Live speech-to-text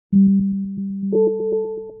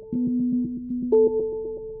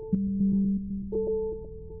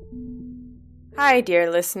Hi, dear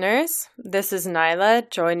listeners. This is Nyla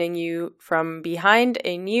joining you from behind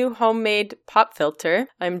a new homemade pop filter.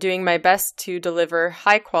 I'm doing my best to deliver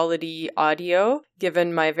high-quality audio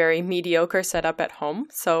given my very mediocre setup at home,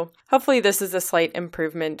 so hopefully this is a slight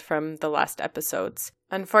improvement from the last episodes.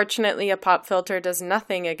 Unfortunately, a pop filter does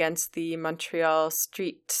nothing against the Montreal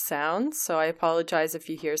street sounds, so I apologize if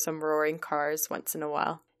you hear some roaring cars once in a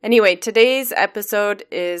while. Anyway, today's episode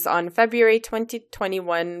is on February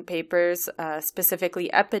 2021 papers, specifically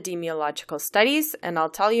epidemiological studies, and I'll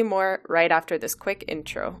tell you more right after this quick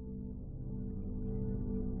intro.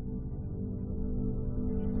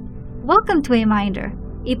 Welcome to Aminder,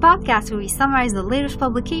 a podcast where we summarize the latest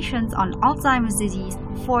publications on Alzheimer's disease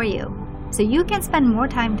for you, so you can spend more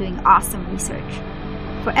time doing awesome research.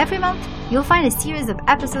 For every month, you'll find a series of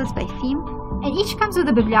episodes by theme, and each comes with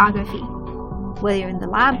a bibliography. Whether you're in the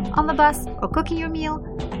lab, on the bus, or cooking your meal,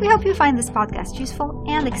 we hope you find this podcast useful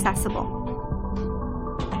and accessible.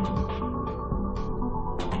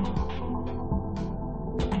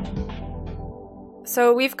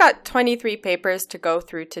 So we've got 23 papers to go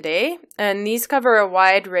through today, and these cover a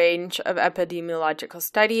wide range of epidemiological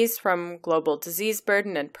studies from global disease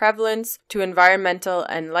burden and prevalence to environmental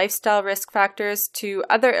and lifestyle risk factors to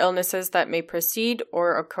other illnesses that may precede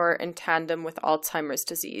or occur in tandem with Alzheimer's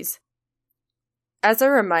disease. As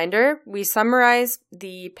a reminder, we summarize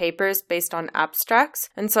the papers based on abstracts,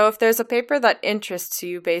 and so if there's a paper that interests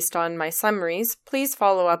you based on my summaries, please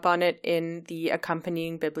follow up on it in the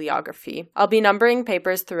accompanying bibliography. I'll be numbering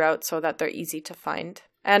papers throughout so that they're easy to find.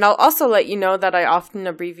 And I'll also let you know that I often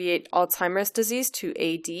abbreviate Alzheimer's disease to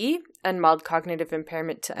AD and mild cognitive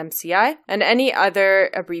impairment to MCI, and any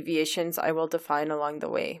other abbreviations I will define along the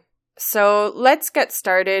way. So let's get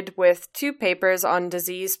started with two papers on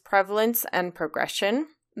disease prevalence and progression.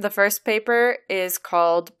 The first paper is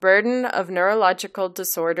called Burden of Neurological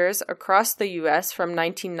Disorders Across the U.S. from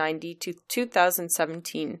 1990 to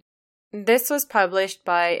 2017. This was published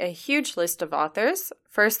by a huge list of authors,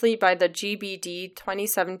 firstly by the GBD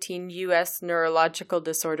 2017 U.S. Neurological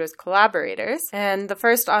Disorders Collaborators, and the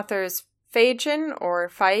first author is Feigin,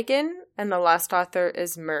 and the last author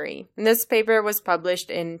is Murray. And this paper was published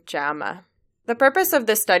in JAMA. The purpose of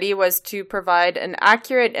this study was to provide an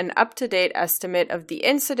accurate and up-to-date estimate of the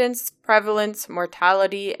incidence, prevalence,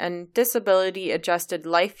 mortality, and disability-adjusted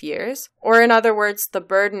life years, or in other words, the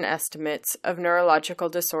burden estimates of neurological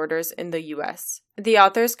disorders in the U.S. The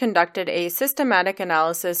authors conducted a systematic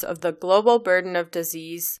analysis of the Global Burden of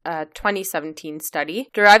Disease 2017 study,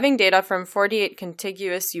 deriving data from 48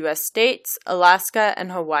 contiguous U.S. states, Alaska,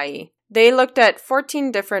 and Hawaii. They looked at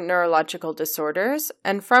 14 different neurological disorders,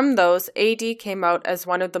 and from those, AD came out as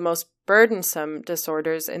one of the most burdensome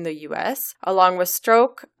disorders in the U.S., along with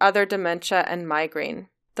stroke, other dementia, and migraine.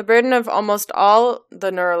 The burden of almost all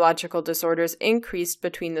the neurological disorders increased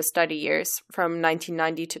between the study years, from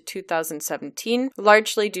 1990 to 2017,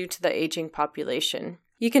 largely due to the aging population.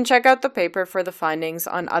 You can check out the paper for the findings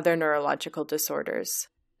on other neurological disorders.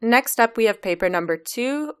 Next up, we have paper number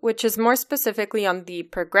 2, which is more specifically on the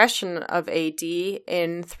progression of AD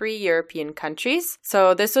in 3 European countries.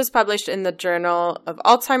 So this was published in the Journal of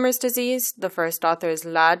Alzheimer's Disease. The first author is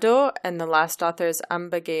Lado, and the last author is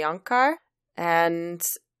Ambegaonkar. And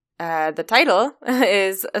the title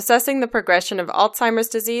is Assessing the Progression of Alzheimer's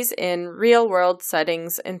Disease in Real-World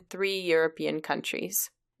Settings in 3 European Countries.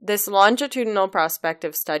 This longitudinal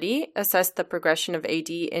prospective study assessed the progression of AD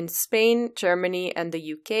in Spain, Germany, and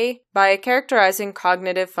the UK by characterizing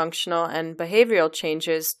cognitive, functional, and behavioral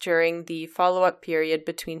changes during the follow-up period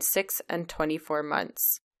between 6 and 24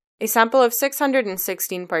 months. A sample of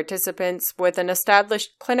 616 participants with an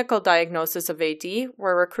established clinical diagnosis of AD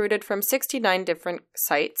were recruited from 69 different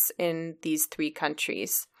sites in these 3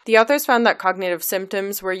 countries. The authors found that cognitive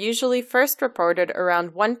symptoms were usually first reported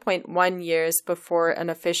around 1.1 years before an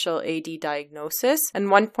official AD diagnosis and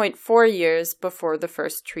 1.4 years before the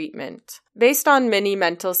first treatment. Based on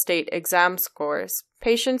Mini-Mental State exam scores,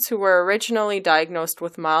 patients who were originally diagnosed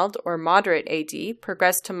with mild or moderate AD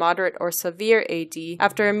progressed to moderate or severe AD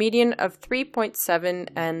after a median of 3.7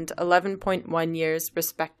 and 11.1 years,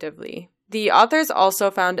 respectively. The authors also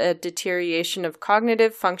found a deterioration of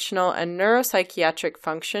cognitive, functional, and neuropsychiatric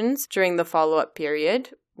functions during the follow-up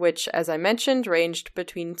period, which, as I mentioned, ranged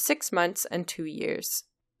between 6 months and 2 years.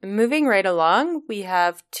 Moving right along, we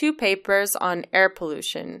have 2 papers on air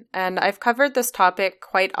pollution, and I've covered this topic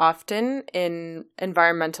quite often in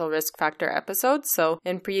environmental risk factor episodes. So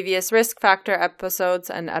in previous risk factor episodes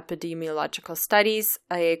and epidemiological studies,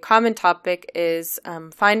 a common topic is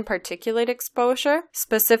fine particulate exposure,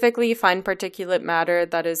 specifically fine particulate matter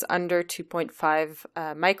that is under 2.5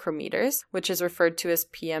 micrometers, which is referred to as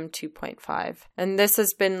PM 2.5. And this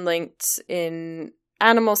has been linked in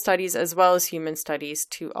animal studies as well as human studies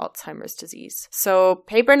to Alzheimer's disease. So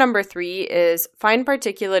paper number 3 is Fine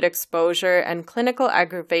Particulate Exposure and Clinical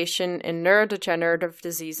Aggravation in Neurodegenerative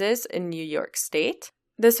Diseases in New York State.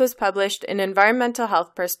 This was published in Environmental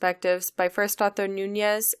Health Perspectives by first author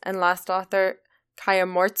Nunez and last author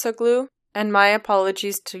Kayamortzoglou. And my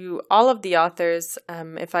apologies to all of the authors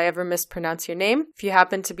if I ever mispronounce your name. If you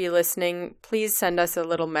happen to be listening, please send us a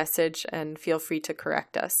little message and feel free to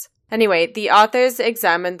correct us. Anyway, the authors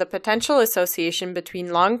examined the potential association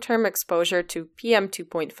between long-term exposure to PM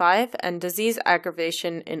 2.5 and disease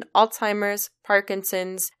aggravation in Alzheimer's,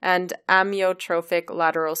 Parkinson's, and amyotrophic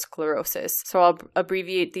lateral sclerosis. So I'll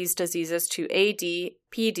abbreviate these diseases to AD,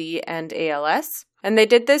 PD, and ALS. And they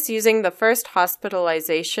did this using the first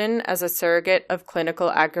hospitalization as a surrogate of clinical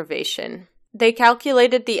aggravation. They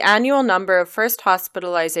calculated the annual number of first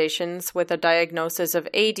hospitalizations with a diagnosis of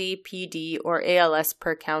AD, PD, or ALS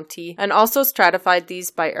per county, and also stratified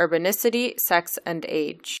these by urbanicity, sex, and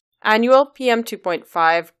age. Annual PM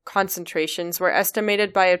 2.5 concentrations were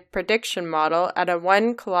estimated by a prediction model at a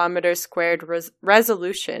 1 kilometer squared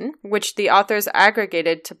resolution, which the authors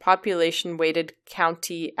aggregated to population-weighted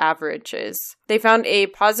county averages. They found a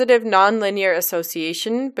positive nonlinear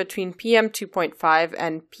association between PM 2.5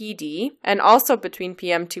 and PD, and also between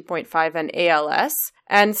PM 2.5 and ALS,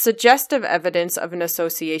 and suggestive evidence of an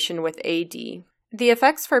association with AD. The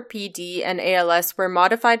effects for PD and ALS were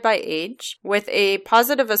modified by age, with a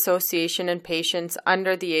positive association in patients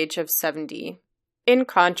under the age of 70. In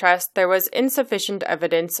contrast, there was insufficient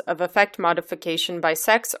evidence of effect modification by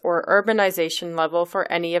sex or urbanization level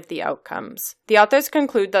for any of the outcomes. The authors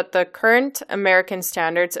conclude that the current American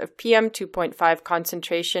standards of PM 2.5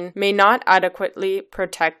 concentration may not adequately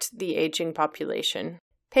protect the aging population.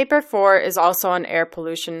 Paper 4 is also on air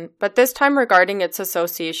pollution, but this time regarding its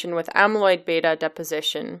association with amyloid beta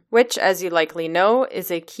deposition, which, as you likely know, is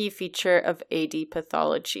a key feature of AD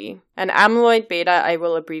pathology. And amyloid beta I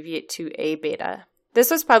will abbreviate to A-beta. This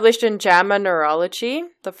was published in JAMA Neurology.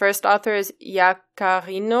 The first author is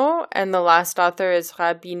Iaccarino, and the last author is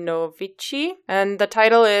Rabinovici. And the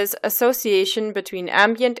title is Association Between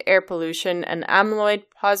Ambient Air Pollution and Amyloid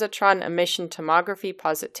Positron Emission Tomography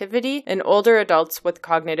Positivity in Older Adults with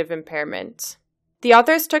Cognitive Impairment. The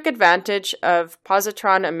authors took advantage of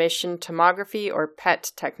positron emission tomography or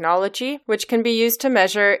PET technology, which can be used to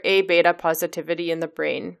measure A-beta positivity in the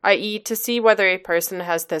brain, i.e. to see whether a person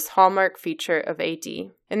has this hallmark feature of AD.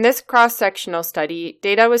 In this cross-sectional study,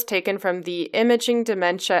 data was taken from the Imaging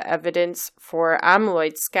Dementia Evidence for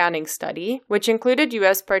Amyloid Scanning study, which included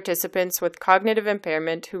U.S. participants with cognitive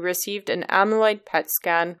impairment who received an amyloid PET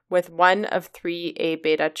scan with one of 3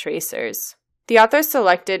 A-beta tracers. The authors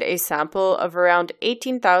selected a sample of around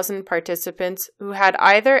 18,000 participants who had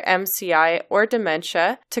either MCI or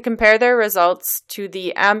dementia to compare their results to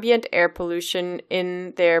the ambient air pollution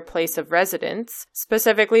in their place of residence,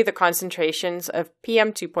 specifically the concentrations of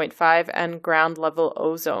PM 2.5 and ground level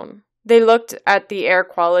ozone. They looked at the air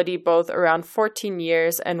quality both around 14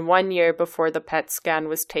 years and 1 year before the PET scan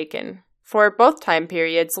was taken. For both time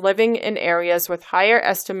periods, living in areas with higher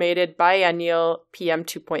estimated biennial PM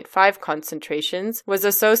 2.5 concentrations was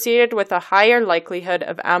associated with a higher likelihood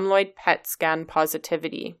of amyloid PET scan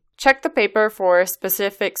positivity. Check the paper for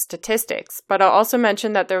specific statistics, but I'll also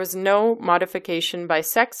mention that there was no modification by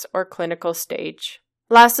sex or clinical stage.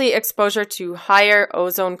 Lastly, exposure to higher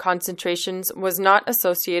ozone concentrations was not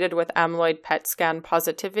associated with amyloid PET scan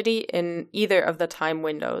positivity in either of the time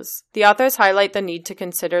windows. The authors highlight the need to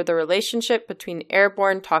consider the relationship between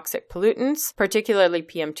airborne toxic pollutants, particularly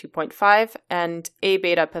PM 2.5, and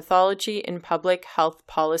A-beta pathology in public health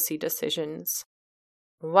policy decisions.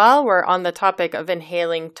 While we're on the topic of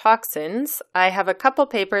inhaling toxins, I have a couple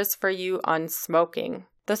papers for you on smoking.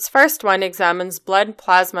 This first one examines blood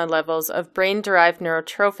plasma levels of brain-derived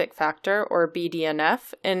neurotrophic factor, or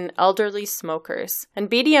BDNF, in elderly smokers. And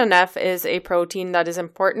BDNF is a protein that is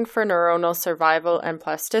important for neuronal survival and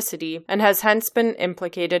plasticity, and has hence been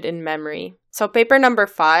implicated in memory. So paper number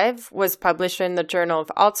 5 was published in the Journal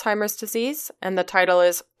of Alzheimer's Disease, and the title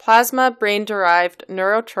is Plasma Brain-Derived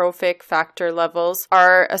Neurotrophic Factor Levels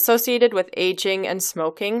are Associated with Aging and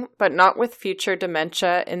Smoking, but Not with Future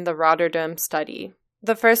Dementia in the Rotterdam Study.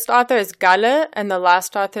 The first author is Galle, and the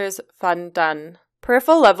last author is Van Dan.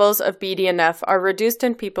 Peripheral levels of BDNF are reduced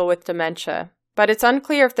in people with dementia, but it's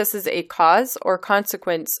unclear if this is a cause or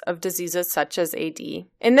consequence of diseases such as AD.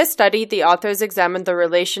 In this study, the authors examined the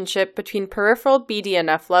relationship between peripheral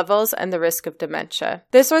BDNF levels and the risk of dementia.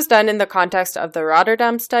 This was done in the context of the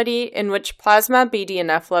Rotterdam study, in which plasma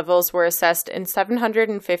BDNF levels were assessed in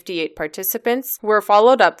 758 participants who were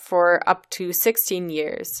followed up for up to 16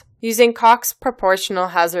 years. Using Cox proportional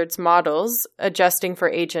hazards models, adjusting for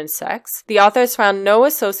age and sex, the authors found no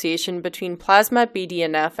association between plasma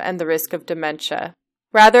BDNF and the risk of dementia.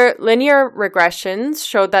 Rather, linear regressions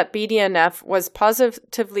showed that BDNF was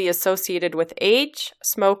positively associated with age,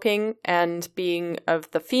 smoking, and being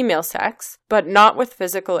of the female sex, but not with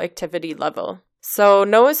physical activity level. So,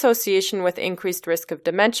 no association with increased risk of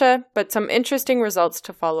dementia, but some interesting results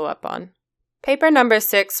to follow up on. Paper number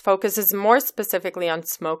 6 focuses more specifically on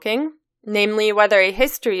smoking, namely whether a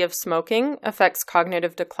history of smoking affects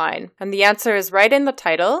cognitive decline. And the answer is right in the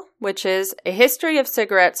title, which is a history of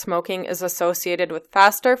cigarette smoking is associated with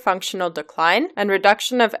faster functional decline and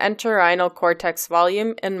reduction of entorhinal cortex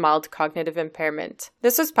volume and mild cognitive impairment.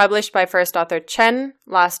 This was published by first author Chen,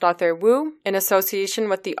 last author Wu, in association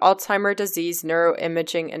with the Alzheimer's Disease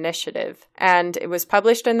Neuroimaging Initiative, and it was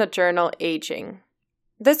published in the journal Aging.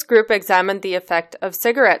 This group examined the effect of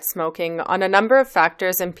cigarette smoking on a number of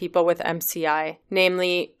factors in people with MCI,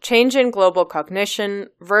 namely change in global cognition,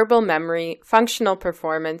 verbal memory, functional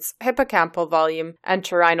performance, hippocampal volume,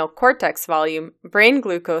 entorhinal cortex volume, brain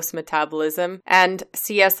glucose metabolism, and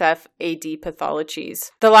CSF AD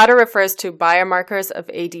pathologies. The latter refers to biomarkers of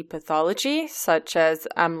AD pathology, such as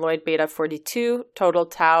amyloid beta 42, total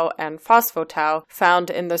tau, and phospho-tau,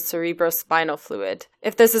 found in the cerebrospinal fluid.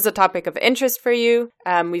 If this is a topic of interest for you,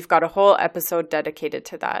 we've got a whole episode dedicated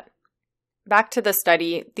to that. Back to the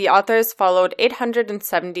study, the authors followed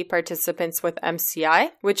 870 participants with MCI,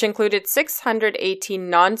 which included 618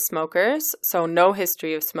 non-smokers, so no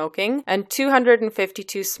history of smoking, and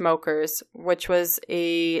 252 smokers, which was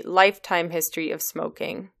a lifetime history of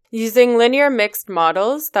smoking. Using linear mixed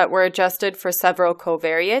models that were adjusted for several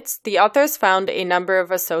covariates, the authors found a number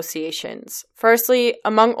of associations. Firstly,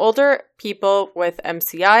 among older people with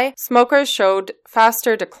MCI, smokers showed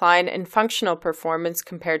faster decline in functional performance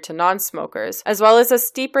compared to non-smokers, as well as a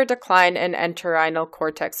steeper decline in entorhinal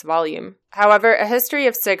cortex volume. However, a history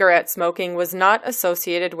of cigarette smoking was not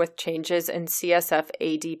associated with changes in CSF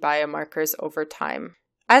AD biomarkers over time.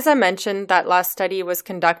 As I mentioned, that last study was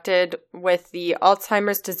conducted with the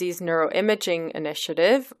Alzheimer's Disease Neuroimaging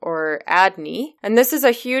Initiative, or ADNI, and this is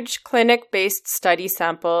a huge clinic-based study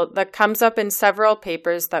sample that comes up in several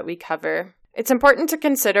papers that we cover. It's important to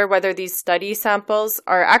consider whether these study samples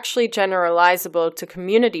are actually generalizable to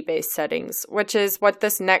community-based settings, which is what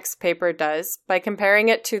this next paper does by comparing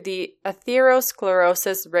it to the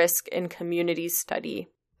atherosclerosis risk in communities study.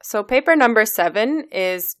 So paper number 7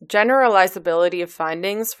 is generalizability of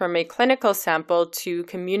findings from a clinical sample to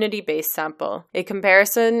community-based sample, a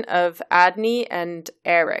comparison of ADNI and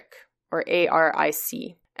ARIC, or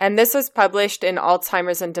ARIC. And this was published in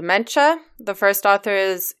Alzheimer's and Dementia. The first author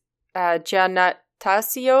is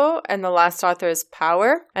Giannatasio, and the last author is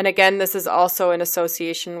Power. And again, this is also in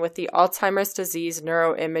association with the Alzheimer's Disease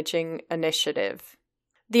Neuroimaging Initiative.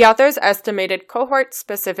 The authors estimated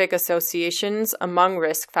cohort-specific associations among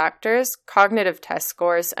risk factors, cognitive test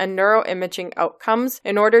scores, and neuroimaging outcomes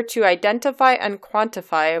in order to identify and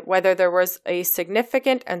quantify whether there was a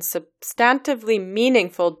significant and substantively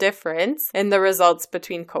meaningful difference in the results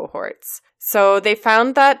between cohorts. So they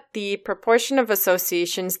found that the proportion of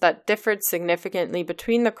associations that differed significantly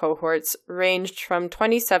between the cohorts ranged from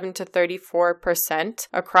 27 to 34%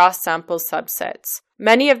 across sample subsets.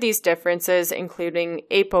 Many of these differences, including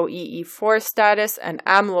ApoE4 status and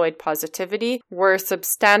amyloid positivity, were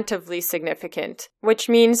substantively significant, which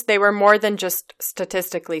means they were more than just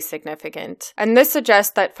statistically significant. And this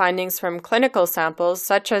suggests that findings from clinical samples,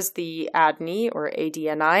 such as the ADNI or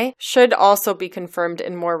ADNI, should also be confirmed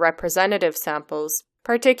in more representative samples,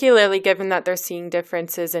 particularly given that they're seeing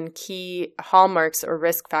differences in key hallmarks or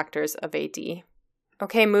risk factors of AD.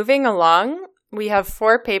 Okay, moving along. We have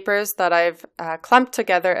 4 papers that I've clumped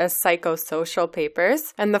together as psychosocial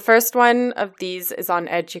papers, and the first one of these is on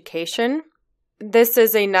education. This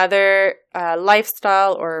is another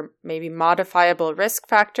lifestyle or maybe modifiable risk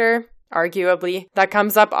factor, arguably, that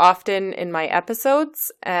comes up often in my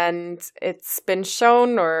episodes, and it's been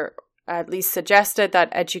shown or at least suggested that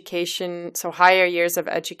education, so higher years of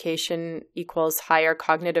education equals higher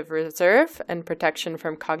cognitive reserve and protection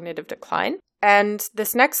from cognitive decline. And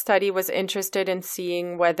this next study was interested in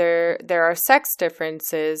seeing whether there are sex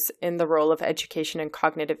differences in the role of education and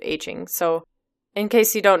cognitive aging. So, in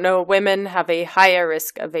case you don't know, women have a higher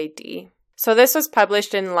risk of AD. So this was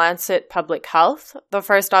published in Lancet Public Health. The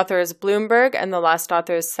first author is Bloomberg and the last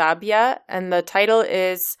author is Sabia, and the title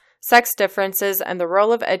is Sex Differences and the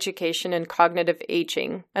Role of Education in Cognitive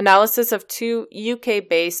Aging, Analysis of 2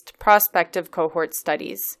 UK-based prospective cohort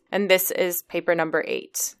studies. And this is paper number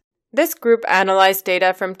 8. This group analyzed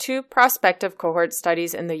data from 2 prospective cohort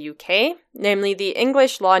studies in the UK, namely the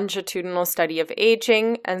English Longitudinal Study of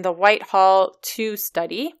Aging and the Whitehall 2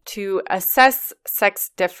 study, to assess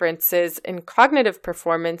sex differences in cognitive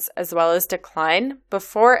performance as well as decline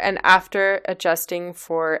before and after adjusting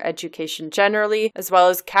for education generally, as well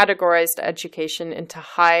as categorized education into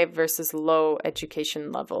high versus low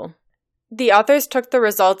education level. The authors took the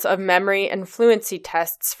results of memory and fluency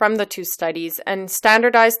tests from the 2 studies and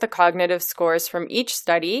standardized the cognitive scores from each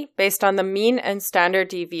study based on the mean and standard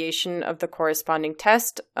deviation of the corresponding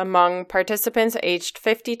test among participants aged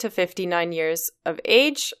 50 to 59 years of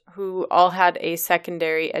age who all had a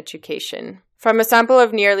secondary education. From a sample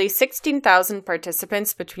of nearly 16,000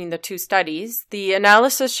 participants between the 2 studies, the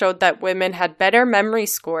analysis showed that women had better memory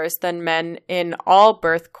scores than men in all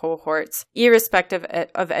birth cohorts, irrespective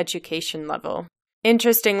of education level.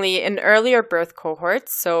 Interestingly, in earlier birth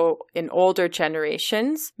cohorts, so in older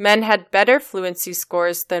generations, men had better fluency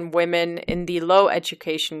scores than women in the low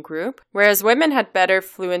education group, whereas women had better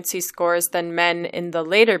fluency scores than men in the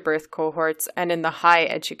later birth cohorts and in the high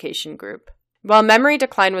education group. While memory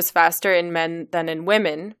decline was faster in men than in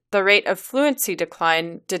women, the rate of fluency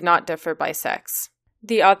decline did not differ by sex.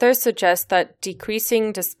 The authors suggest that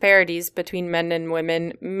decreasing disparities between men and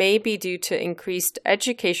women may be due to increased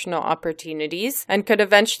educational opportunities and could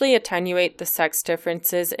eventually attenuate the sex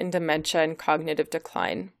differences in dementia and cognitive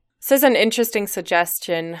decline. This is an interesting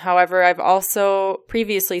suggestion. However, I've also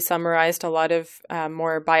previously summarized a lot of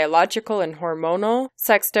more biological and hormonal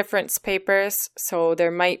sex difference papers, so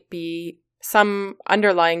there might be some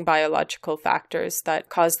underlying biological factors that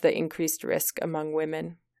cause the increased risk among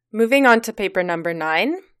women. Moving on to paper number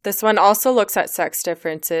 9. This one also looks at sex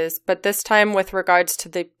differences, but this time with regards to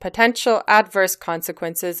the potential adverse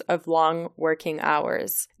consequences of long working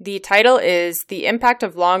hours. The title is The Impact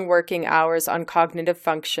of Long Working Hours on Cognitive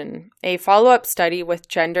Function, a follow-up study with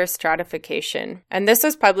gender stratification. And this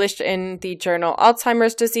was published in the journal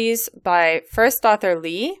Alzheimer's Disease by first author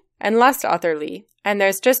Lee and last author Lee. And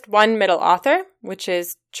there's just one middle author, which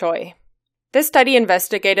is Choi. This study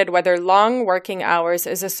investigated whether long working hours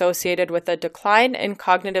is associated with a decline in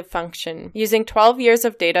cognitive function, using 12 years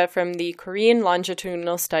of data from the Korean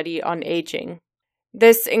Longitudinal Study on Aging.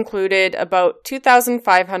 This included about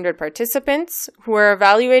 2,500 participants who were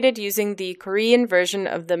evaluated using the Korean version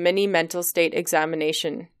of the mini mental state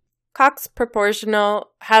examination. Cox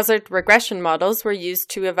proportional hazard regression models were used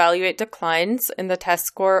to evaluate declines in the test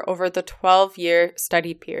score over the 12-year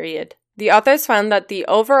study period. The authors found that the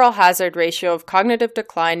overall hazard ratio of cognitive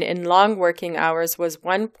decline in long working hours was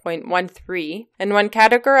 1.13, and when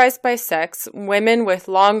categorized by sex, women with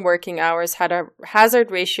long working hours had a hazard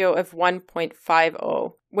ratio of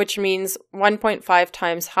 1.50, which means 1.5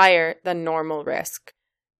 times higher than normal risk.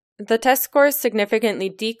 The test scores significantly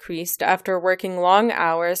decreased after working long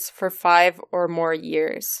hours for 5 or more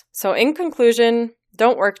years. So in conclusion,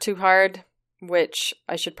 don't work too hard, which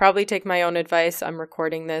I should probably take my own advice. I'm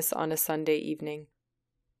recording this on a Sunday evening.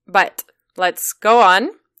 But let's go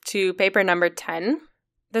on to paper number 10.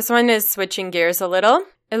 This one is switching gears a little.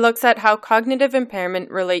 It looks at how cognitive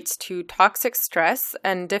impairment relates to toxic stress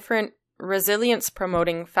and different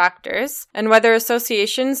resilience-promoting factors, and whether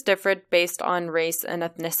associations differed based on race and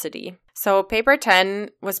ethnicity. So paper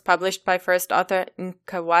 10 was published by first author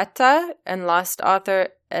Nkawata and last author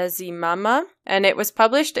Ezimama, and it was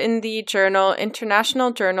published in the journal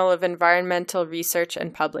International Journal of Environmental Research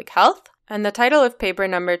and Public Health. And the title of paper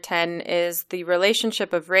number 10 is The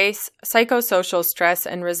Relationship of Race, Psychosocial Stress,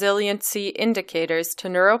 and Resiliency Indicators to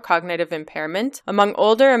Neurocognitive Impairment Among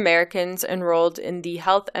Older Americans Enrolled in the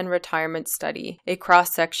Health and Retirement Study, a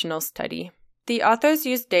cross-sectional study. The authors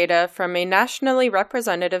used data from a nationally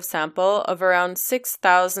representative sample of around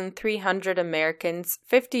 6,300 Americans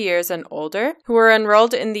 50 years and older who were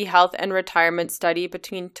enrolled in the Health and Retirement Study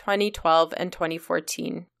between 2012 and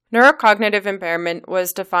 2014. Neurocognitive impairment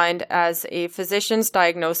was defined as a physician's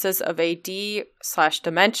diagnosis of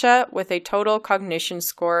AD/dementia with a total cognition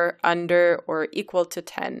score under or equal to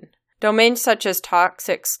 10. Domains such as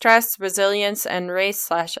toxic stress, resilience, and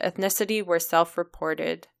race/ethnicity were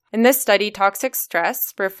self-reported. In this study, toxic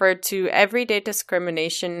stress referred to everyday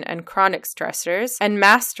discrimination and chronic stressors, and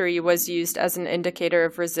mastery was used as an indicator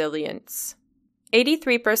of resilience.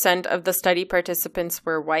 83% of the study participants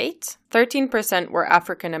were white, 13% were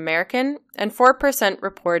African American, and 4%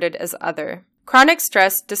 reported as other. Chronic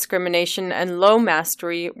stress, discrimination, and low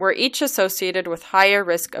mastery were each associated with higher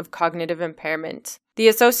risk of cognitive impairment. The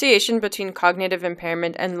association between cognitive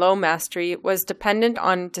impairment and low mastery was dependent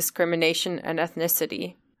on discrimination and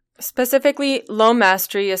ethnicity. Specifically, low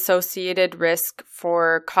mastery-associated risk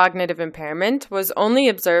for cognitive impairment was only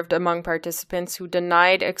observed among participants who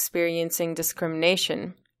denied experiencing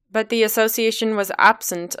discrimination, but the association was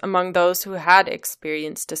absent among those who had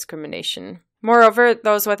experienced discrimination. Moreover,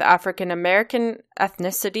 those with African American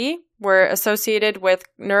ethnicity were associated with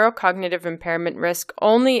neurocognitive impairment risk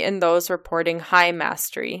only in those reporting high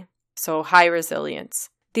mastery, so high resilience.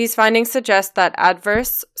 These findings suggest that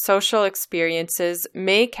adverse social experiences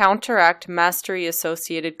may counteract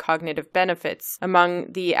mastery-associated cognitive benefits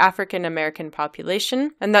among the African American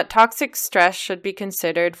population, and that toxic stress should be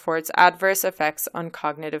considered for its adverse effects on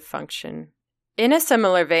cognitive function. In a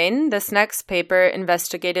similar vein, this next paper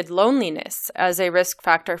investigated loneliness as a risk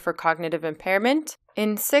factor for cognitive impairment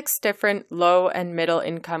in 6 different low and middle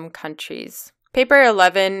income countries. Paper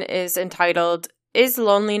 11 is entitled, "Is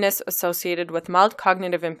Loneliness Associated with Mild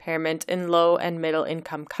Cognitive Impairment in Low and Middle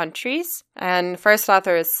Income Countries?" And first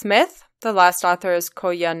author is Smith, the last author is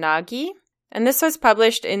Koyanagi, and this was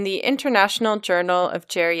published in the International Journal of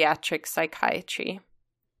Geriatric Psychiatry.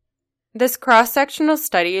 This cross-sectional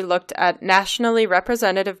study looked at nationally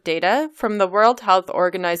representative data from the World Health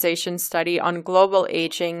Organization study on global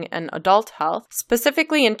aging and adult health,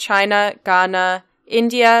 specifically in China, Ghana,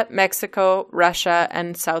 India, Mexico, Russia,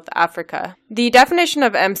 and South Africa. The definition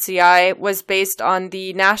of MCI was based on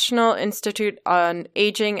the National Institute on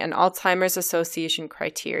Aging and Alzheimer's Association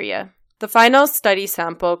criteria. The final study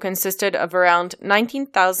sample consisted of around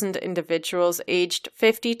 19,000 individuals aged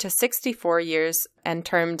 50 to 64 years and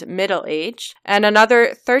termed middle age, and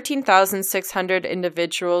another 13,600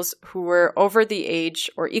 individuals who were over the age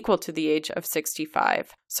or equal to the age of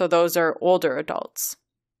 65. So those are older adults.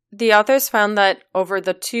 The authors found that over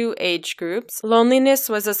the 2 age groups, loneliness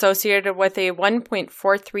was associated with a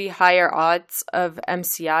 1.43 higher odds of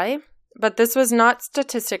MCI, but this was not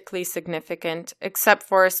statistically significant, except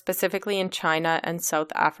for specifically in China and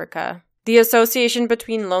South Africa. The association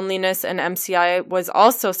between loneliness and MCI was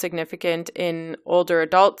also significant in older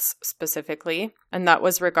adults specifically, and that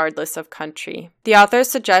was regardless of country. The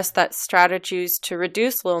authors suggest that strategies to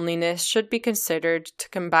reduce loneliness should be considered to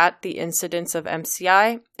combat the incidence of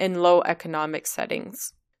MCI in low economic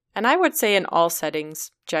settings. And I would say in all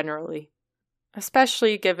settings, generally,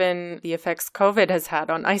 especially given the effects COVID has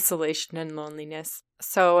had on isolation and loneliness.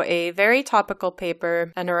 So a very topical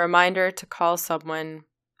paper and a reminder to call someone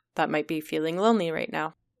that might be feeling lonely right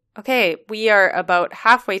now. Okay, we are about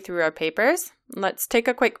halfway through our papers. Let's take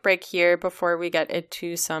a quick break here before we get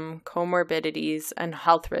into some comorbidities and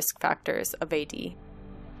health risk factors of AD.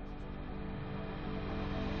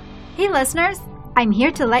 Hey listeners, I'm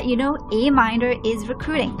here to let you know Aminder is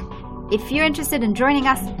recruiting. If you're interested in joining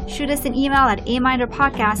us, shoot us an email at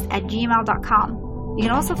aminderpodcast@gmail.com. You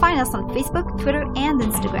can also find us on Facebook, Twitter, and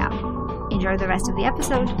Instagram. Enjoy the rest of the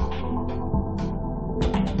episode.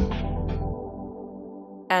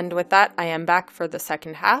 And with that, I am back for the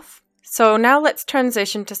second half. So now let's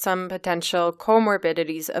transition to some potential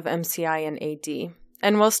comorbidities of MCI and AD.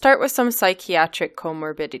 And we'll start with some psychiatric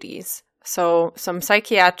comorbidities. So some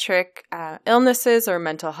psychiatric illnesses or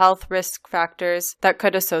mental health risk factors that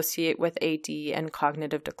could associate with AD and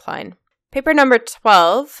cognitive decline. Paper number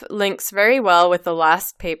 12 links very well with the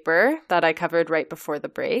last paper that I covered right before the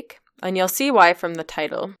break. And you'll see why from the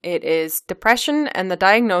title. It is Depression and the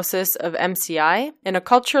Diagnosis of MCI in a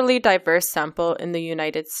Culturally Diverse Sample in the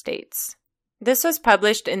United States. This was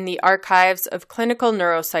published in the Archives of Clinical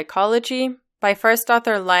Neuropsychology by first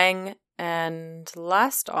author Lang and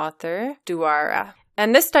last author Duara.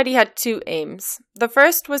 And this study had 2 aims. The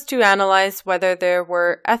first was to analyze whether there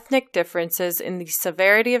were ethnic differences in the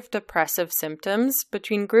severity of depressive symptoms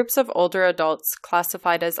between groups of older adults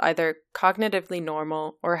classified as either cognitively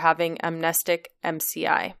normal or having amnestic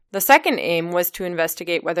MCI. The second aim was to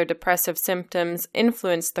investigate whether depressive symptoms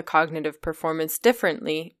influenced the cognitive performance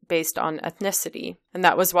differently based on ethnicity, and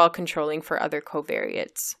that was while controlling for other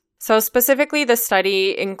covariates. So specifically, the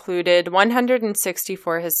study included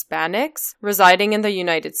 164 Hispanics residing in the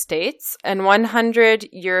United States and 100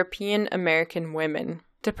 European American women.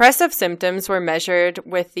 Depressive symptoms were measured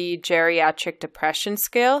with the Geriatric Depression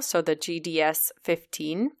Scale, so the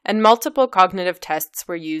GDS-15, and multiple cognitive tests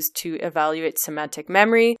were used to evaluate semantic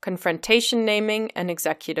memory, confrontation naming, and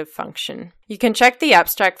executive function. You can check the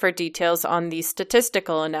abstract for details on the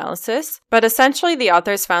statistical analysis, but essentially the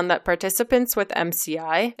authors found that participants with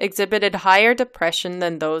MCI exhibited higher depression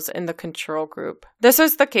than those in the control group. This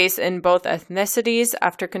was the case in both ethnicities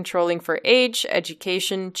after controlling for age,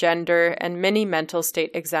 education, gender, and mini mental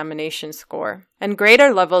state examination score. And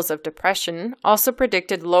greater levels of depression also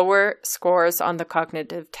predicted lower scores on the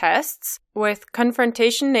cognitive tests, with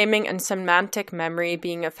confrontation naming and semantic memory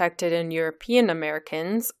being affected in European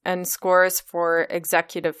Americans, and scores for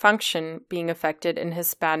executive function being affected in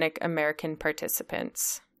Hispanic American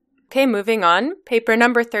participants. Okay, moving on. Paper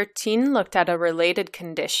number 13 looked at a related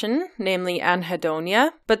condition, namely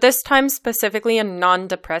anhedonia, but this time specifically in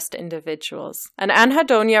non-depressed individuals. And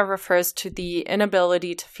anhedonia refers to the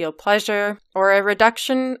inability to feel pleasure or a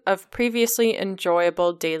reduction of previously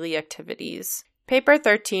enjoyable daily activities. Paper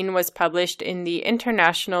 13 was published in the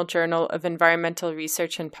International Journal of Environmental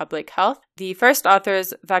Research and Public Health. The first author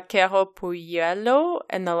is Vaquero Puyuelo,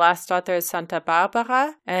 and the last author is Santa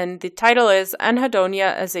Barbara. And the title is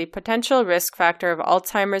Anhedonia as a Potential Risk Factor of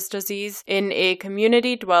Alzheimer's Disease in a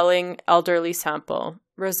Community-Dwelling Elderly Sample.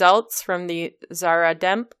 Results from the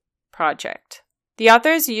Zarademp Project. The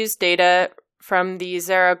authors used data from the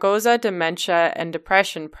Zaragoza Dementia and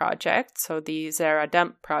Depression Project, so the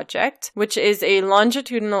Zarademp Project, which is a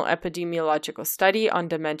longitudinal epidemiological study on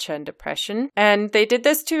dementia and depression. And they did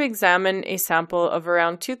this to examine a sample of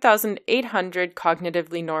around 2,800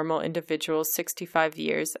 cognitively normal individuals 65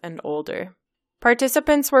 years and older.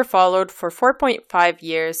 Participants were followed for 4.5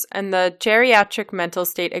 years, and the geriatric mental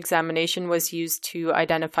state examination was used to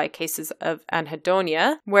identify cases of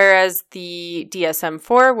anhedonia, whereas the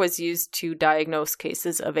DSM-4 was used to diagnose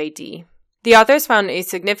cases of AD. The authors found a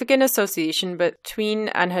significant association between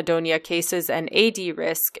anhedonia cases and AD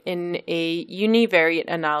risk in a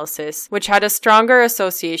univariate analysis, which had a stronger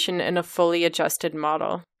association in a fully adjusted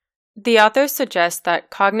model. The authors suggest that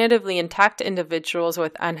cognitively intact individuals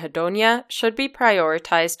with anhedonia should be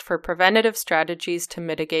prioritized for preventative strategies to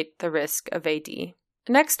mitigate the risk of AD.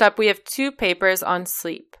 Next up, we have 2 papers on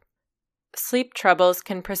sleep. Sleep troubles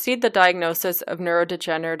can precede the diagnosis of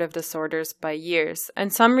neurodegenerative disorders by years,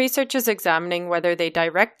 and some research is examining whether they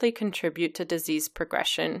directly contribute to disease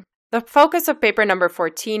progression. The focus of paper number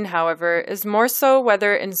 14, however, is more so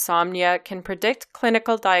whether insomnia can predict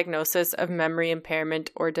clinical diagnosis of memory impairment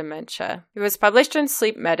or dementia. It was published in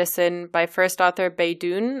Sleep Medicine by first author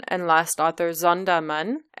Beydoun and last author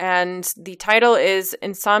Zonderman, and the title is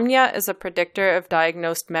Insomnia as a Predictor of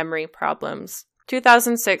Diagnosed Memory Problems,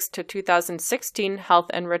 2006 to 2016 Health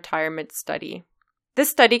and Retirement Study. This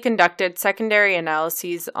study conducted secondary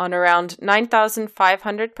analyses on around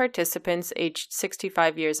 9,500 participants aged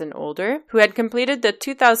 65 years and older who had completed the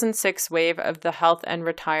 2006 wave of the Health and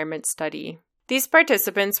Retirement Study. These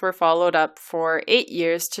participants were followed up for 8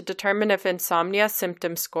 years to determine if insomnia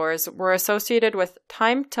symptom scores were associated with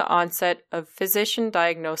time to onset of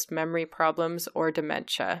physician-diagnosed memory problems or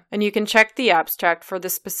dementia. And you can check the abstract for the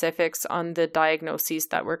specifics on the diagnoses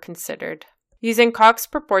that were considered. Using Cox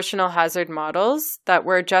proportional hazard models that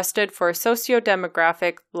were adjusted for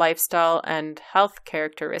socio-demographic, lifestyle, and health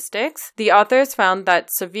characteristics, the authors found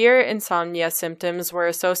that severe insomnia symptoms were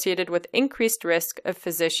associated with increased risk of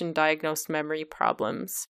physician-diagnosed memory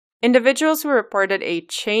problems. Individuals who reported a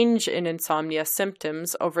change in insomnia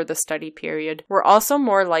symptoms over the study period were also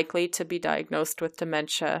more likely to be diagnosed with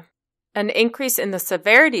dementia. An increase in the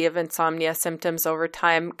severity of insomnia symptoms over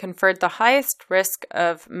time conferred the highest risk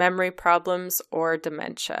of memory problems or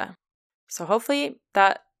dementia. So hopefully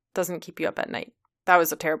that doesn't keep you up at night. That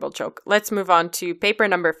was a terrible joke. Let's move on to paper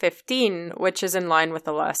number 15, which is in line with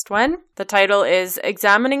the last one. The title is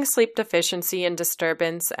Examining Sleep Deficiency and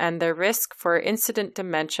Disturbance and Their Risk for Incident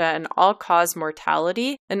Dementia and All-Cause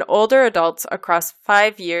Mortality in Older Adults Across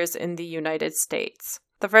 5 Years in the United States.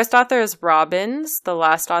 The first author is Robbins, the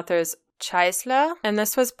last author is Cheisler, and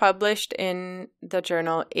this was published in the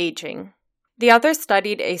journal Aging. The authors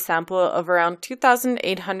studied a sample of around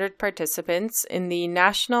 2,800 participants in the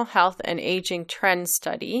National Health and Aging Trends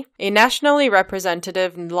Study, a nationally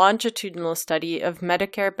representative longitudinal study of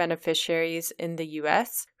Medicare beneficiaries in the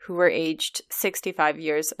U.S. who were aged 65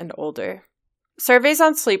 years and older. Surveys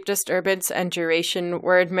on sleep disturbance and duration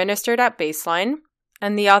were administered at baseline,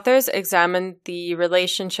 and the authors examined the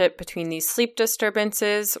relationship between these sleep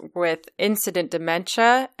disturbances with incident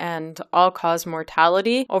dementia and all-cause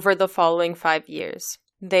mortality over the following 5 years.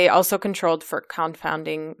 They also controlled for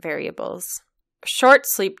confounding variables. short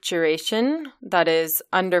sleep duration, that is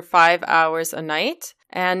under 5 hours a night,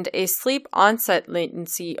 and a sleep onset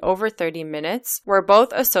latency over 30 minutes were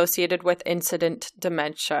both associated with incident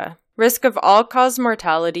dementia. Risk of all-cause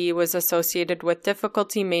mortality was associated with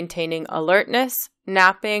difficulty maintaining alertness,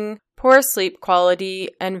 napping, poor sleep quality,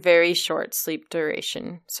 and very short sleep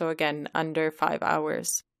duration. So again, under 5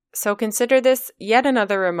 hours. So consider this yet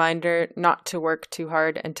another reminder not to work too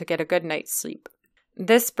hard and to get a good night's sleep.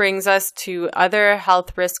 This brings us to other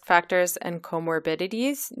health risk factors and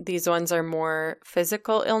comorbidities. These ones are more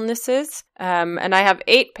physical illnesses. And I have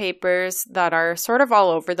 8 papers that are sort of all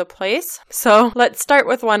over the place. So let's start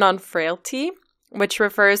with one on frailty, which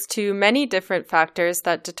refers to many different factors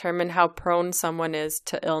that determine how prone someone is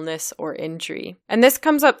to illness or injury. And this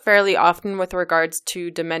comes up fairly often with regards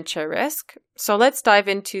to dementia risk. So let's dive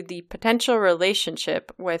into the potential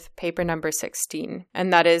relationship with paper number 16,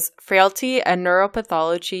 and that is frailty and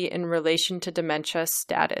neuropathology in relation to dementia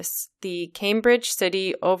status, the Cambridge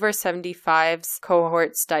City Over 75s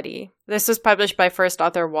cohort study. This was published by first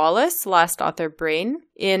author Wallace, last author Brain,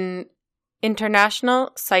 in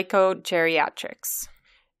International Psychogeriatrics.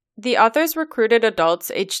 The authors recruited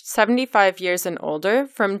adults aged 75 years and older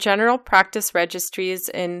from general practice registries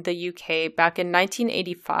in the UK back in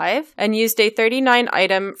 1985 and used a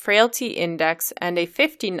 39-item frailty index and a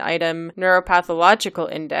 15-item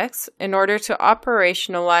neuropathological index in order to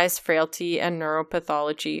operationalize frailty and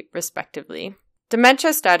neuropathology, respectively.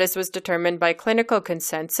 Dementia status was determined by clinical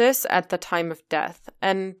consensus at the time of death,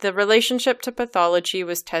 and the relationship to pathology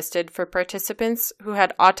was tested for participants who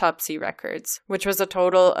had autopsy records, which was a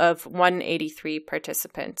total of 183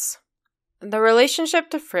 participants. The relationship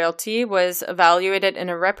to frailty was evaluated in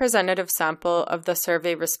a representative sample of the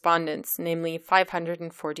survey respondents, namely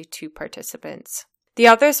 542 participants. The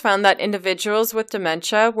authors found that individuals with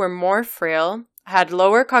dementia were more frail, had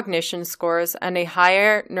lower cognition scores, and a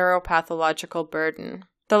higher neuropathological burden.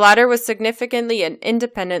 The latter was significantly and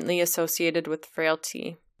independently associated with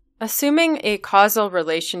frailty. Assuming a causal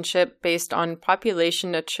relationship based on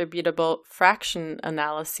population attributable fraction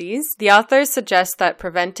analyses, the authors suggest that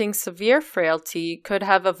preventing severe frailty could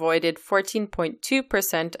have avoided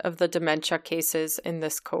 14.2% of the dementia cases in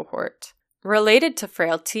this cohort. Related to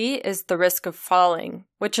frailty is the risk of falling,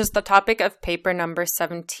 which is the topic of paper number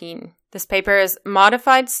 17. This paper is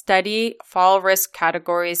Modified Study Fall Risk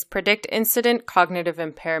Categories Predict Incident Cognitive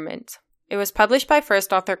Impairment. It was published by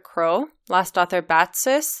first author Crow, last author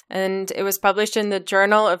Batsis, and it was published in the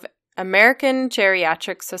Journal of American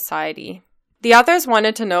Geriatric Society. The authors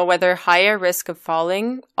wanted to know whether higher risk of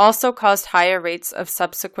falling also caused higher rates of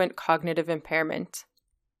subsequent cognitive impairment.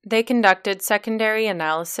 They conducted secondary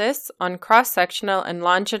analysis on cross-sectional and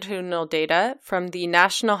longitudinal data from the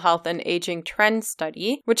National Health and Aging Trend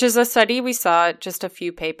Study, which is a study we saw just a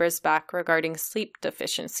few papers back regarding sleep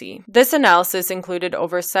deficiency. This analysis included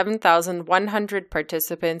over 7,100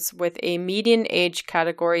 participants with a median age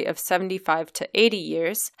category of 75 to 80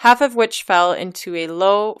 years, half of which fell into a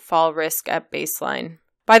low fall risk at baseline.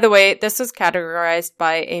 By the way, this was categorized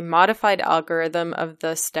by a modified algorithm of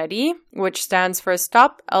the study, which stands for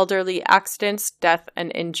Stop Elderly Accidents, Death,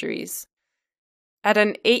 and Injuries. At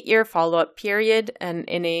an 8-year follow-up period and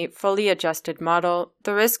in a fully adjusted model,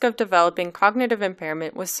 the risk of developing cognitive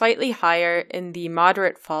impairment was slightly higher in the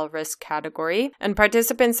moderate fall risk category, and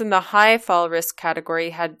participants in the high fall risk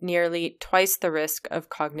category had nearly twice the risk of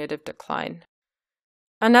cognitive decline.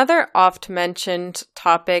 Another oft-mentioned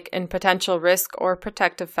topic in potential risk or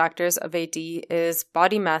protective factors of AD is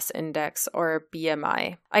body mass index, or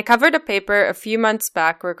BMI. I covered a paper a few months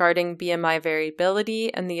back regarding BMI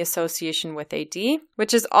variability and the association with AD,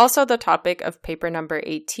 which is also the topic of paper number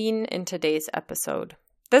 18 in today's episode.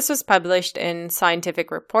 This was published in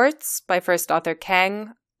Scientific Reports by first author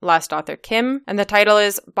Kang, last author Kim, and the title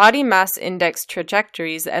is Body Mass Index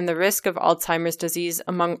Trajectories and the Risk of Alzheimer's Disease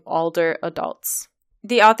Among Older Adults.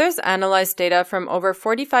 The authors analyzed data from over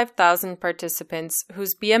 45,000 participants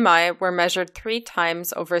whose BMI were measured 3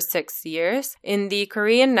 times over 6 years in the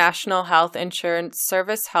Korean National Health Insurance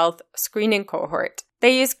Service Health Screening Cohort.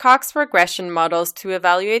 They used Cox regression models to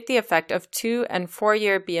evaluate the effect of 2- and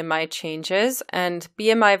 4-year BMI changes and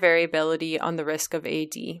BMI variability on the risk of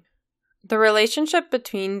AD. The relationship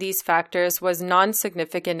between these factors was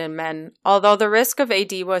non-significant in men, although the risk of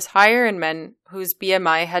AD was higher in men whose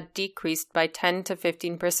BMI had decreased by 10 to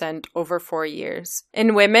 15% over 4 years.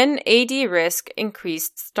 In women, AD risk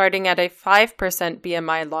increased starting at a 5%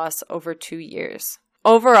 BMI loss over 2 years.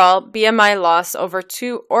 Overall, BMI loss over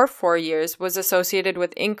 2 or 4 years was associated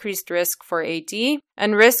with increased risk for AD,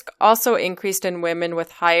 and risk also increased in women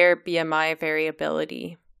with higher BMI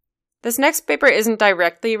variability. This next paper isn't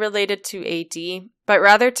directly related to AD, but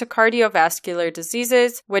rather to cardiovascular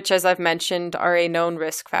diseases, which, as I've mentioned, are a known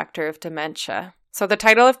risk factor of dementia. So the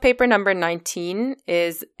title of paper number 19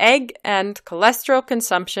 is Egg and Cholesterol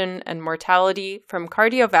Consumption and Mortality from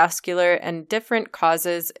Cardiovascular and Different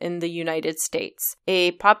Causes in the United States,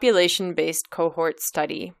 a population-based cohort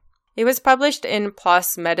study. It was published in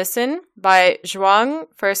PLOS Medicine by Zhuang,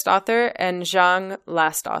 first author, and Zhang,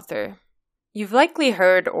 last author. You've likely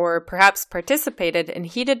heard or perhaps participated in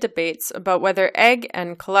heated debates about whether egg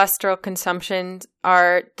and cholesterol consumption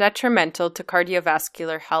are detrimental to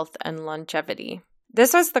cardiovascular health and longevity.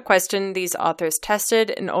 This was the question these authors tested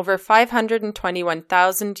in over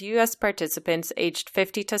 521,000 U.S. participants aged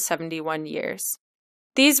 50 to 71 years.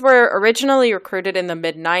 These were originally recruited in the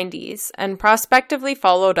mid-90s and prospectively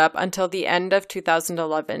followed up until the end of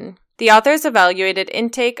 2011. The authors evaluated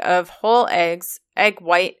intake of whole eggs, egg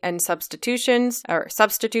white and substitutes,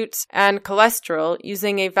 and cholesterol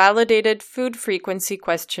using a validated food frequency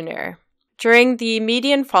questionnaire. During the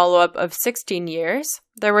median follow-up of 16 years,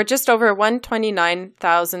 there were just over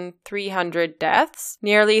 129,300 deaths,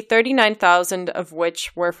 nearly 39,000 of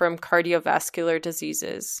which were from cardiovascular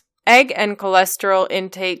diseases. Egg and cholesterol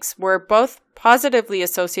intakes were both positively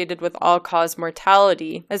associated with all-cause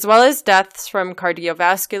mortality, as well as deaths from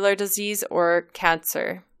cardiovascular disease or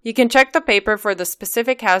cancer. You can check the paper for the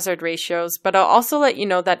specific hazard ratios, but I'll also let you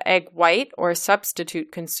know that egg white or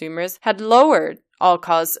substitute consumers had lowered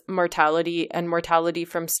all-cause mortality and mortality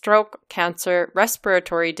from stroke, cancer,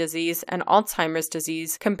 respiratory disease, and Alzheimer's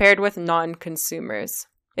disease compared with non-consumers.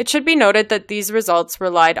 It should be noted that these results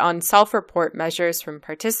relied on self-report measures from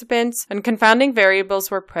participants, and confounding variables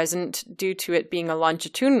were present due to it being a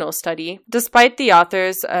longitudinal study, despite the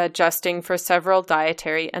authors adjusting for several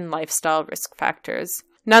dietary and lifestyle risk factors.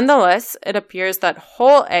 Nonetheless, it appears that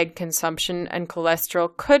whole egg consumption and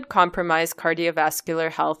cholesterol could compromise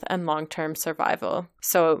cardiovascular health and long-term survival.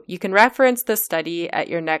 So you can reference this study at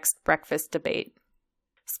your next breakfast debate.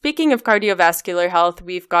 Speaking of cardiovascular health,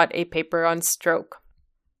 we've got a paper on stroke.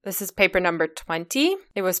 This is paper number 20.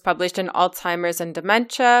 It was published in Alzheimer's and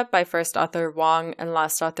Dementia by first author Wang and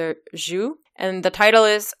last author Zhu. And the title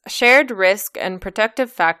is Shared Risk and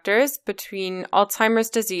Protective Factors Between Alzheimer's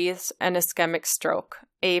Disease and Ischemic Stroke,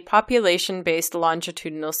 a population-based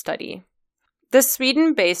longitudinal study. The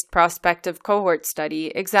Sweden-based prospective cohort study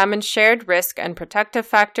examined shared risk and protective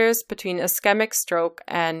factors between ischemic stroke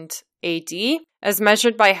and AD, as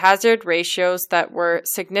measured by hazard ratios that were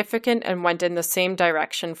significant and went in the same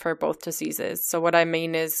direction for both diseases. So what I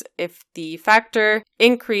mean is if the factor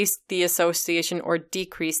increased the association or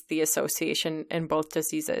decreased the association in both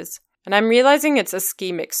diseases. And I'm realizing it's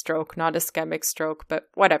ischemic stroke, not ischemic stroke, but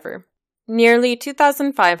whatever. Nearly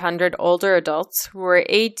 2,500 older adults who were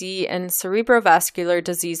AD and cerebrovascular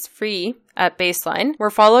disease-free at baseline were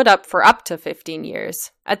followed up for up to 15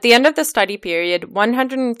 years. At the end of the study period,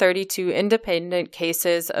 132 independent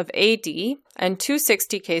cases of AD and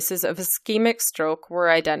 260 cases of ischemic stroke were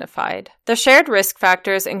identified. The shared risk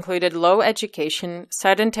factors included low education,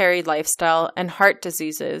 sedentary lifestyle, and heart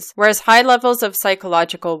diseases, whereas high levels of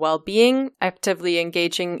psychological well-being, actively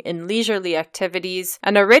engaging in leisurely activities,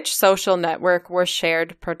 and a rich social network were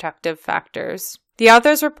shared protective factors. The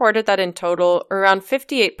authors reported that in total, around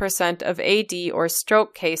 58% of AD or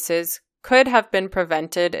stroke cases could have been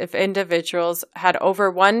prevented if individuals had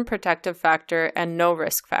over one protective factor and no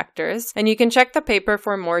risk factors. And you can check the paper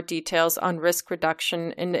for more details on risk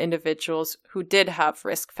reduction in individuals who did have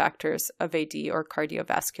risk factors of AD or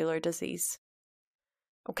cardiovascular disease.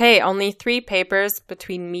 Okay, only 3 papers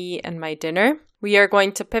between me and my dinner. We are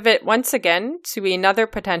going to pivot once again to another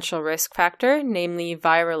potential risk factor, namely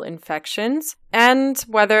viral infections, and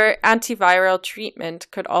whether antiviral treatment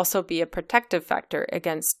could also be a protective factor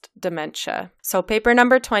against dementia. So paper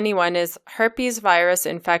number 21 is Herpes virus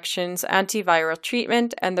infections, antiviral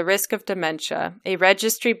treatment, and the risk of dementia, a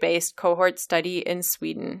registry-based cohort study in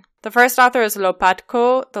Sweden. The first author is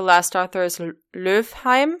Lopatko, the last author is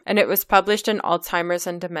Löfheim, and it was published in Alzheimer's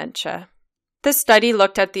and Dementia. This study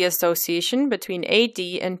looked at the association between AD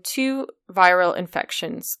and 2 viral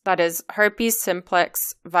infections, that is, herpes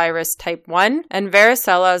simplex virus type 1 and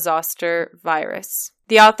varicella zoster virus.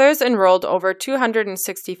 The authors enrolled over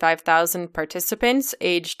 265,000 participants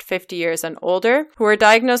aged 50 years and older who were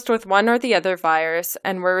diagnosed with one or the other virus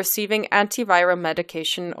and were receiving antiviral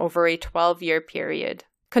medication over a 12-year period.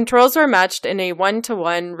 Controls were matched in a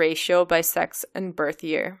 1-to-1 ratio by sex and birth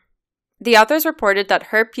year. The authors reported that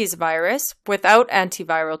herpes virus, without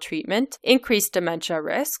antiviral treatment, increased dementia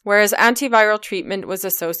risk, whereas antiviral treatment was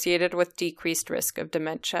associated with decreased risk of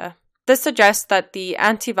dementia. This suggests that the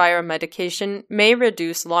antiviral medication may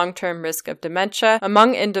reduce long-term risk of dementia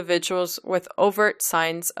among individuals with overt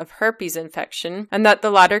signs of herpes infection, and that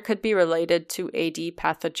the latter could be related to AD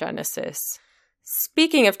pathogenesis.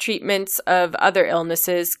 Speaking of treatments of other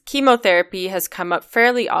illnesses, chemotherapy has come up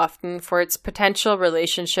fairly often for its potential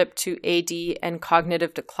relationship to AD and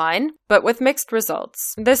cognitive decline, but with mixed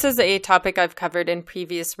results. This is a topic I've covered in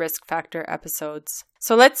previous risk factor episodes.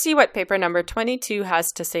 So let's see what paper number 22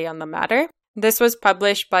 has to say on the matter. This was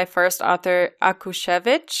published by first author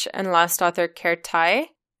Akushevich and last author Kertai.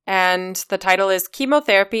 And the title is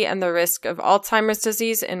Chemotherapy and the Risk of Alzheimer's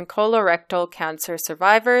Disease in Colorectal Cancer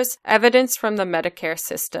Survivors, Evidence from the Medicare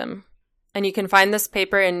System. And you can find this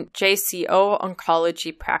paper in JCO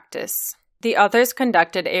Oncology Practice. The authors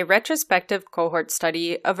conducted a retrospective cohort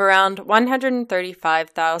study of around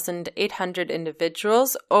 135,800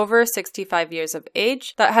 individuals over 65 years of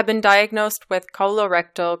age that had been diagnosed with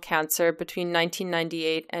colorectal cancer between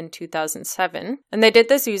 1998 and 2007, and they did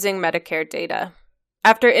this using Medicare data.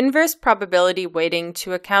 After inverse probability weighting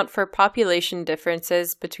to account for population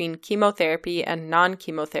differences between chemotherapy and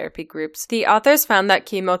non-chemotherapy groups, the authors found that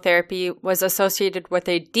chemotherapy was associated with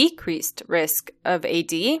a decreased risk of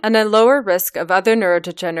AD and a lower risk of other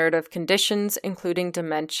neurodegenerative conditions, including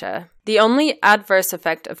dementia. The only adverse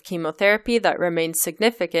effect of chemotherapy that remained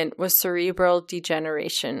significant was cerebral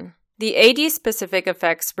degeneration. The AD-specific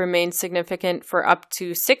effects remained significant for up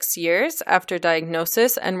to 6 years after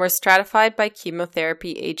diagnosis and were stratified by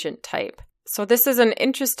chemotherapy agent type. So this is an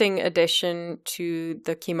interesting addition to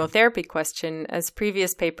the chemotherapy question, as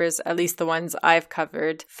previous papers, at least the ones I've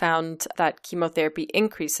covered, found that chemotherapy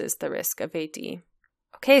increases the risk of AD.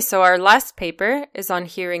 Okay, so our last paper is on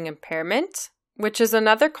hearing impairment, which is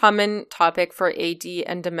another common topic for AD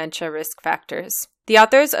and dementia risk factors. The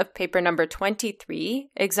authors of paper number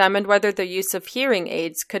 23 examined whether the use of hearing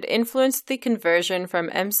aids could influence the conversion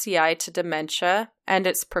from MCI to dementia and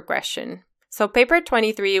its progression. So paper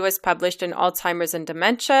 23 was published in Alzheimer's and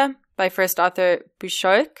Dementia by first author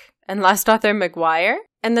Bischoik and last author McGuire,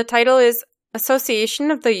 and the title is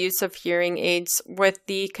Association of the Use of Hearing Aids with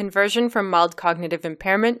the Conversion from Mild Cognitive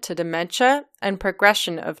Impairment to Dementia and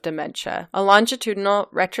Progression of Dementia, a longitudinal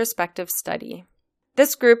retrospective study.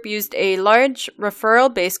 This group used a large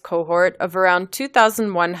referral-based cohort of around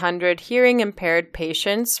 2,100 hearing-impaired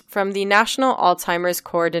patients from the National Alzheimer's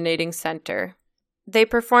Coordinating Center. They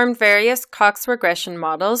performed various Cox regression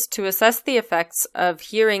models to assess the effects of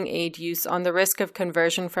hearing aid use on the risk of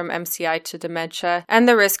conversion from MCI to dementia and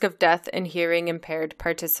the risk of death in hearing-impaired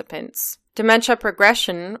participants. Dementia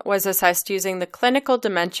progression was assessed using the Clinical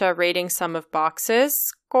Dementia Rating Sum of Boxes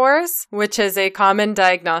scores, which is a common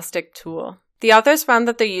diagnostic tool. The authors found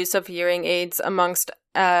that the use of hearing aids amongst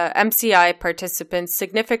MCI participants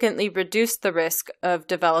significantly reduced the risk of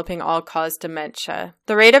developing all-cause dementia.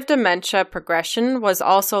 The rate of dementia progression was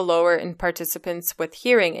also lower in participants with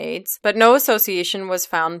hearing aids, but no association was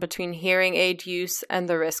found between hearing aid use and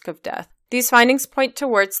the risk of death. These findings point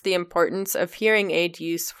towards the importance of hearing aid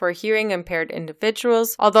use for hearing-impaired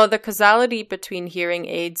individuals, although the causality between hearing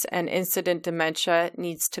aids and incident dementia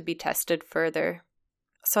needs to be tested further.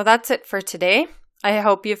 So that's it for today. I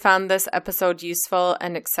hope you found this episode useful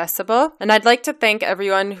and accessible, and I'd like to thank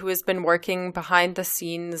everyone who has been working behind the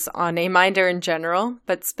scenes on Aminder in general,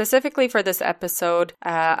 but specifically for this episode,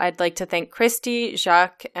 I'd like to thank Christy,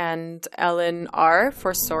 Jacques, and Ellen R.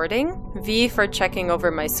 for sorting, V for checking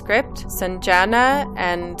over my script, Sanjana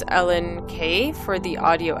and Ellen K. for the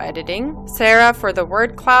audio editing, Sarah for the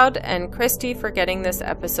word cloud, and Christy for getting this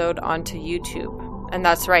episode onto YouTube. And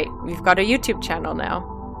that's right, we've got a YouTube channel now.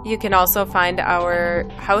 You can also find our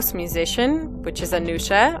house musician, which is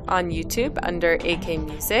Anusha, on YouTube under AK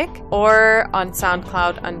Music, or on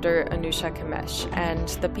SoundCloud under Anusha Kamesh. And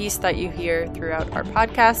the piece that you hear throughout our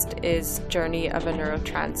podcast is Journey of a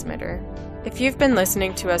Neurotransmitter. If you've been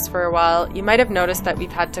listening to us for a while, you might have noticed that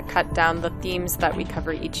we've had to cut down the themes that we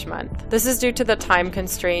cover each month. This is due to the time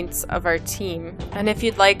constraints of our team, and if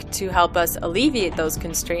you'd like to help us alleviate those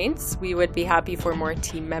constraints, we would be happy for more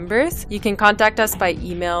team members. You can contact us by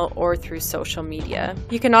email or through social media.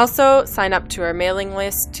 You can also sign up to our mailing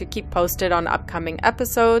list to keep posted on upcoming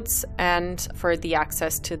episodes and for the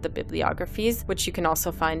access to the bibliographies, which you can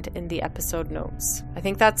also find in the episode notes. I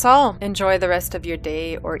think that's all. Enjoy the rest of your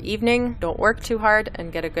day or evening. Don't work too hard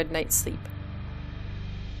and get a good night's sleep.